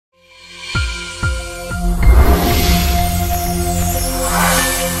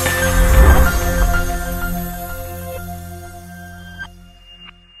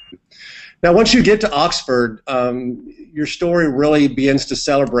Now, once you get to Oxford, your story really begins to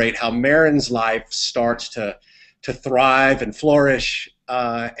celebrate how Merryn's life starts to thrive and flourish,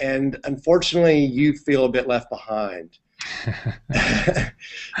 and unfortunately, you feel a bit left behind.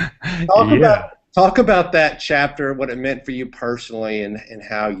 Talk about that chapter, what it meant for you personally, and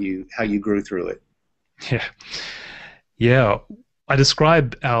how you grew through it. Yeah. I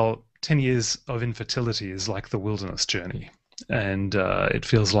describe our 10 years of infertility as like the wilderness journey, and it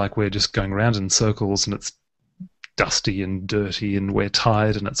feels like we're just going around in circles, and it's dusty and dirty, and we're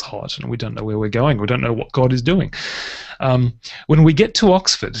tired, and it's hot, and we don't know where we're going. We don't know what God is doing. When we get to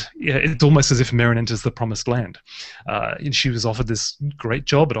Oxford, it's almost as if Merryn enters the promised land. And she was offered this great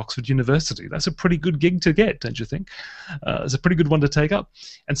job at Oxford University. That's a pretty good gig to get, don't you think? It's a pretty good one to take up.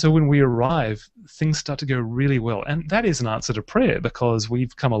 And so when we arrive, things start to go really well. And that is an answer to prayer, because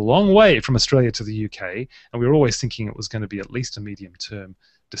we've come a long way from Australia to the UK, and we were always thinking it was going to be at least a medium-term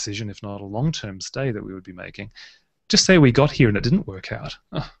decision, if not a long-term stay that we would be making. Just say we got here and it didn't work out.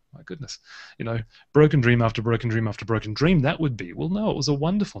 Oh, my goodness. You know, broken dream after broken dream after broken dream, that would be. Well, no, it was a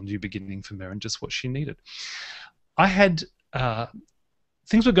wonderful new beginning for Merryn, just what she needed. I had,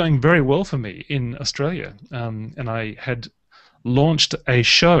 things were going very well for me in Australia, and I had launched a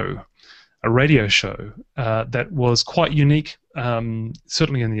show, a radio show, that was quite unique,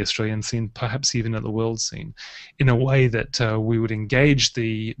 certainly in the Australian scene, perhaps even at the world scene, in a way that we would engage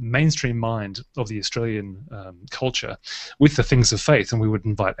the mainstream mind of the Australian culture with the things of faith, and we would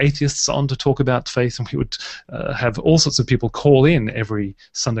invite atheists on to talk about faith, and we would have all sorts of people call in every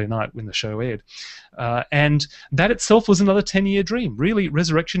Sunday night when the show aired. And that itself was another 10-year dream. Really,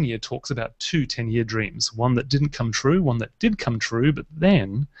 Resurrection Year talks about two 10-year dreams, one that didn't come true, one that did come true, but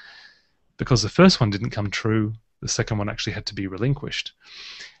then, because the first one didn't come true, the second one actually had to be relinquished.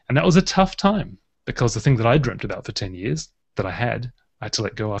 And that was a tough time, because the thing that I dreamt about for 10 years, that I had to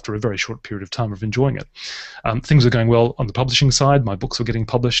let go after a very short period of time of enjoying it. Things were going well on the publishing side. My books were getting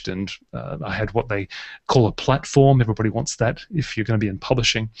published, and I had what they call a platform. Everybody wants that if you're going to be in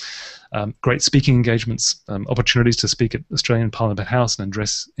publishing. Great speaking engagements, opportunities to speak at Australian Parliament House and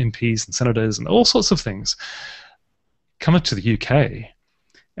address MPs and senators and all sorts of things. Come up to the UK,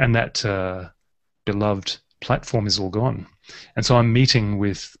 and that beloved platform is all gone. And so I'm meeting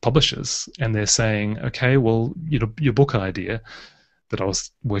with publishers, and they're saying, okay, well, your book idea that I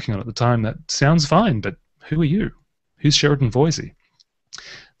was working on at the time, that sounds fine, but who are you? Who's Sheridan Voysey?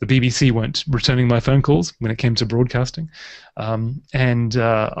 The BBC weren't returning my phone calls when it came to broadcasting. And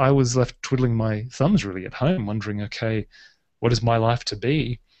I was left twiddling my thumbs really at home, wondering, okay, what is my life to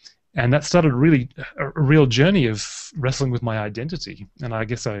be? And that started really a real journey of wrestling with my identity. And I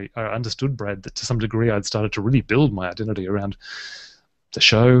guess I understood, Brad, that to some degree I'd started to really build my identity around the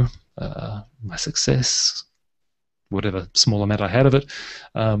show, my success, whatever small amount I had of it.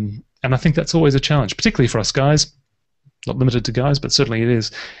 And I think that's always a challenge, particularly for us guys, not limited to guys, but certainly it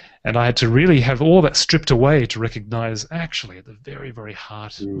is. And I had to really have all that stripped away to recognize, actually, at the very, very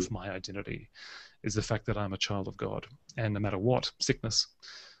heart of my identity is the fact that I'm a child of God. And no matter what, sickness,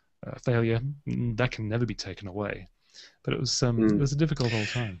 failure, that can never be taken away. But it was a difficult old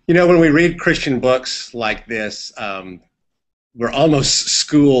time. You know, when we read Christian books like this, we're almost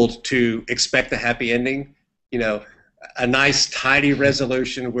schooled to expect a happy ending. You know, a nice, tidy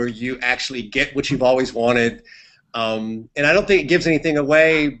resolution where you actually get what you've always wanted. And I don't think it gives anything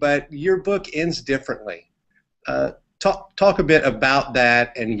away, but your book ends differently. Talk a bit about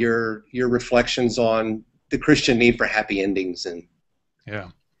that and your reflections on the Christian need for happy endings and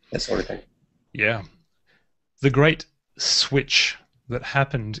that sort of thing. Yeah. The great switch that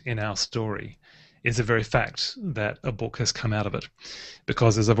happened in our story is the very fact that a book has come out of it.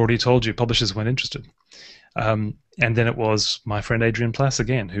 Because, as I've already told you, publishers weren't interested. And then it was my friend Adrian Plass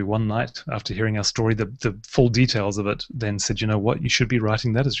again, who one night, after hearing our story, the full details of it, then said, you know what, you should be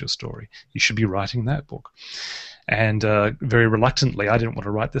writing that as your story. You should be writing that book. And very reluctantly, I didn't want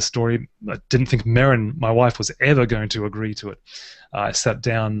to write this story. I didn't think Merryn, my wife, was ever going to agree to it. I sat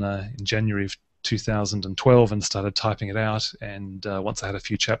down in January of 2012 and started typing it out. And once I had a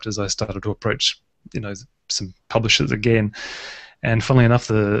few chapters, I started to approach, some publishers again. And funnily enough,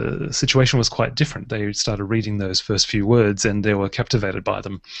 the situation was quite different. They started reading those first few words, and they were captivated by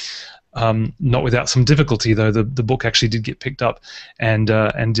them. Not without some difficulty, though. The book actually did get picked up and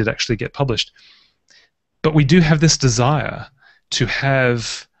did actually get published. But we do have this desire to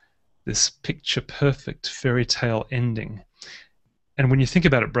have this picture-perfect fairy tale ending. And when you think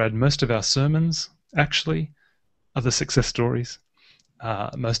about it, Brad, most of our sermons actually are the success stories.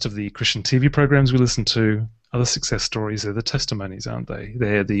 Most of the Christian TV programs we listen to are the success stories. They're the testimonies, aren't they?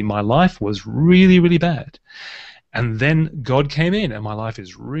 They're the, my life was really, really bad. And then God came in, and my life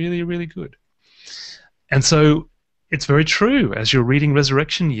is really, really good. And so it's very true. As you're reading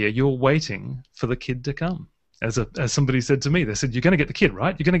Resurrection Year, you're waiting for the kid to come. As somebody said to me, they said, "You're going to get the kid,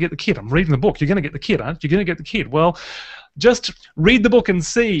 right? You're going to get the kid. I'm reading the book. You're going to get the kid, aren't you? You're going to get the kid." Well, just read the book and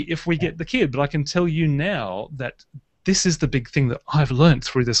see if we get the kid. But I can tell you now that this is the big thing that I've learned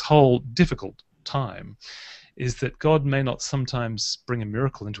through this whole difficult time, is that God may not sometimes bring a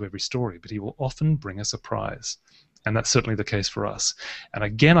miracle into every story, but he will often bring a surprise. And that's certainly the case for us. And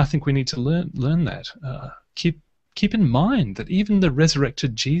again, I think we need to learn that. Keep in mind that even the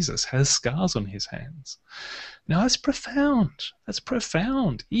resurrected Jesus has scars on his hands. Now, that's profound. That's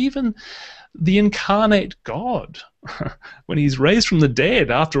profound. Even the incarnate God, when he's raised from the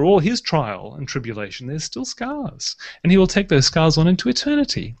dead after all his trial and tribulation, there's still scars. And he will take those scars on into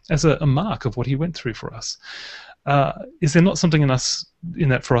eternity as a mark of what he went through for us. Is there not something in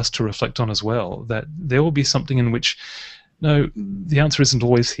that for us to reflect on as well, that there will be something in which, no, the answer isn't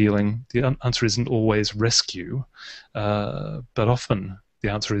always healing, the answer isn't always rescue, but often the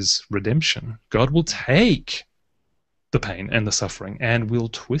answer is redemption. God will take the pain and the suffering and will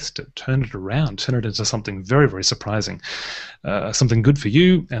twist it, turn it around, turn it into something very, very surprising, something good for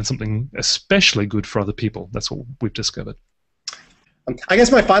you and something especially good for other people. That's what we've discovered. I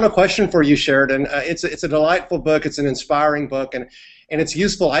guess my final question for you, Sheridan, it's a delightful book, it's an inspiring book, and it's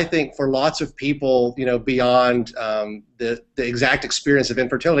useful, I think, for lots of people, beyond the exact experience of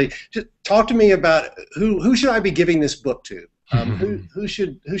infertility. Just talk to me about who should I be giving this book to? Who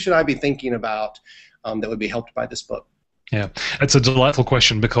should I be thinking about that would be helped by this book? Yeah, it's a delightful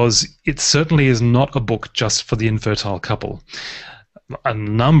question, because it certainly is not a book just for the infertile couple. A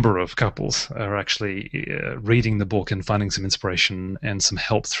number of couples are actually reading the book and finding some inspiration and some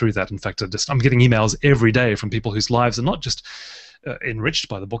help through that. In fact, I'm getting emails every day from people whose lives are not just enriched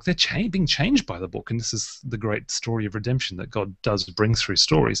by the book, they're being changed by the book. And this is the great story of redemption that God does bring through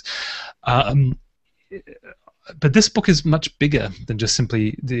stories. But this book is much bigger than just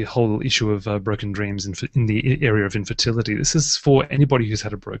simply the whole issue of broken dreams in the area of infertility. This is for anybody who's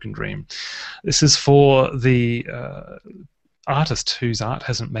had a broken dream. This is for the artist whose art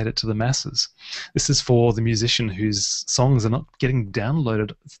hasn't made it to the masses. This is for the musician whose songs are not getting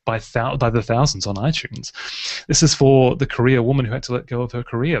downloaded by the thousands on iTunes. This is for the career woman who had to let go of her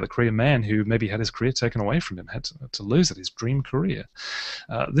career, the career man who maybe had his career taken away from him, had to lose it, his dream career.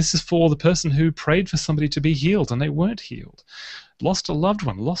 This is for the person who prayed for somebody to be healed and they weren't healed. Lost a loved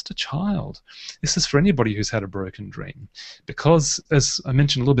one, lost a child. This is for anybody who's had a broken dream. Because, as I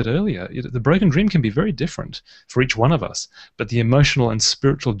mentioned a little bit earlier, the broken dream can be very different for each one of us, but the emotional and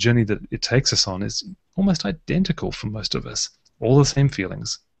spiritual journey that it takes us on is almost identical for most of us. All the same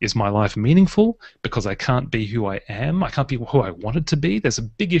feelings. Is my life meaningful because I can't be who I am? I can't be who I wanted to be? There's a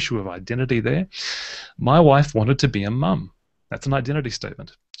big issue of identity there. My wife wanted to be a mum. That's an identity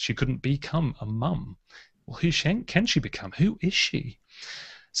statement. She couldn't become a mum. Well, who can she become? Who is she?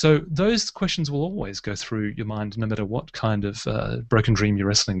 So those questions will always go through your mind no matter what kind of broken dream you're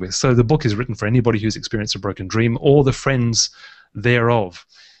wrestling with. So the book is written for anybody who's experienced a broken dream or the friends thereof.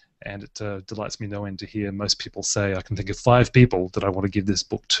 And it delights me no end to hear most people say, I can think of 5 people that I want to give this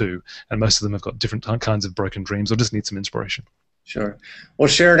book to, and most of them have got different kinds of broken dreams or just need some inspiration. Sure. Well,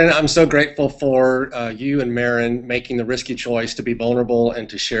 Sheridan, I'm so grateful for you and Merryn making the risky choice to be vulnerable and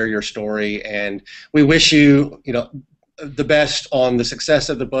to share your story. And we wish you, the best on the success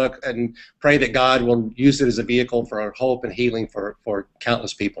of the book, and pray that God will use it as a vehicle for hope and healing for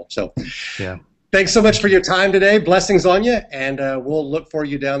countless people. So, yeah. Thanks so much for your time today. Blessings on you, and we'll look for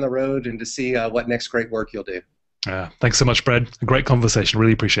you down the road and to see what next great work you'll do. Thanks so much, Brad. A great conversation.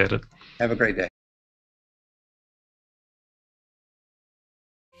 Really appreciate it. Have a great day.